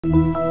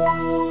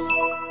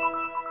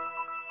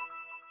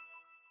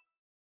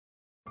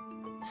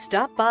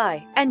Stop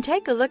by and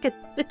take a look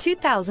at the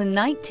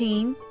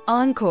 2019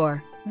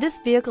 Encore. This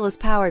vehicle is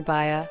powered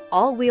by a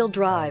all-wheel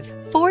drive,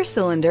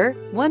 4-cylinder,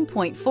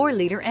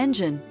 1.4-liter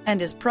engine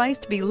and is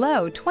priced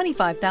below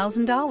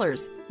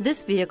 $25,000.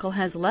 This vehicle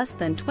has less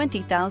than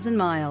 20,000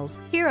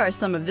 miles. Here are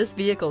some of this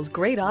vehicle's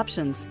great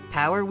options: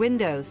 power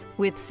windows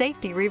with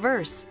safety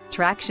reverse,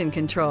 traction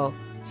control,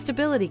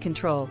 stability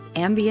control,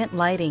 ambient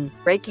lighting,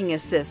 braking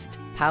assist,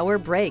 power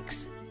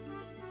brakes.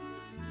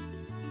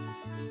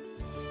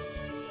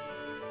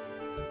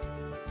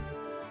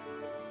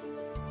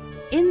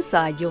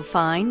 Inside you'll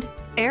find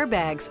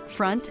airbags,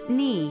 front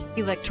knee,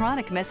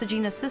 electronic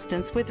messaging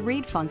assistance with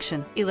read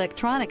function,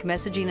 electronic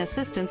messaging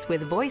assistance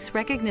with voice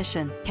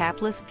recognition,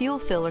 capless fuel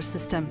filler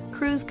system,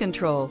 cruise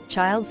control,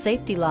 child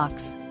safety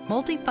locks,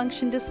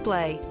 multifunction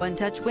display,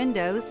 one-touch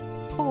windows,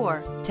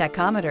 4,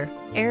 tachometer,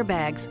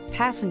 airbags,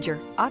 passenger,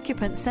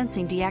 occupant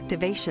sensing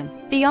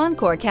deactivation. The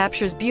Encore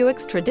captures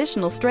Buick's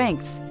traditional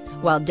strengths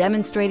while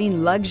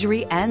demonstrating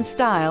luxury and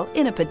style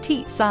in a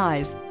petite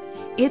size.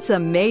 It's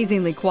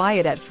amazingly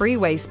quiet at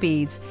freeway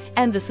speeds,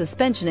 and the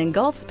suspension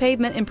engulfs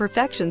pavement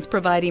imperfections,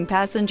 providing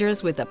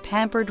passengers with a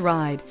pampered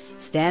ride.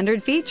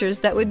 Standard features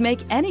that would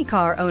make any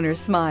car owner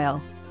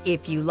smile.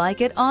 If you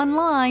like it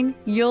online,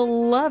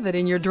 you'll love it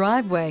in your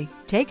driveway.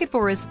 Take it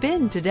for a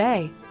spin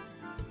today.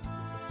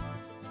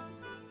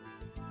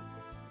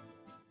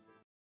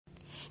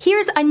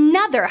 Here's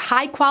another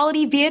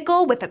high-quality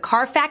vehicle with a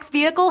Carfax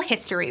Vehicle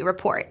History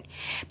Report.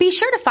 Be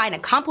sure to find a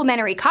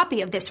complimentary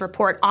copy of this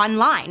report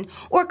online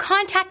or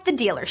contact the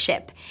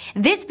dealership.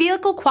 This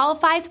vehicle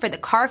qualifies for the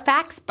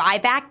Carfax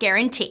Buyback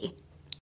Guarantee.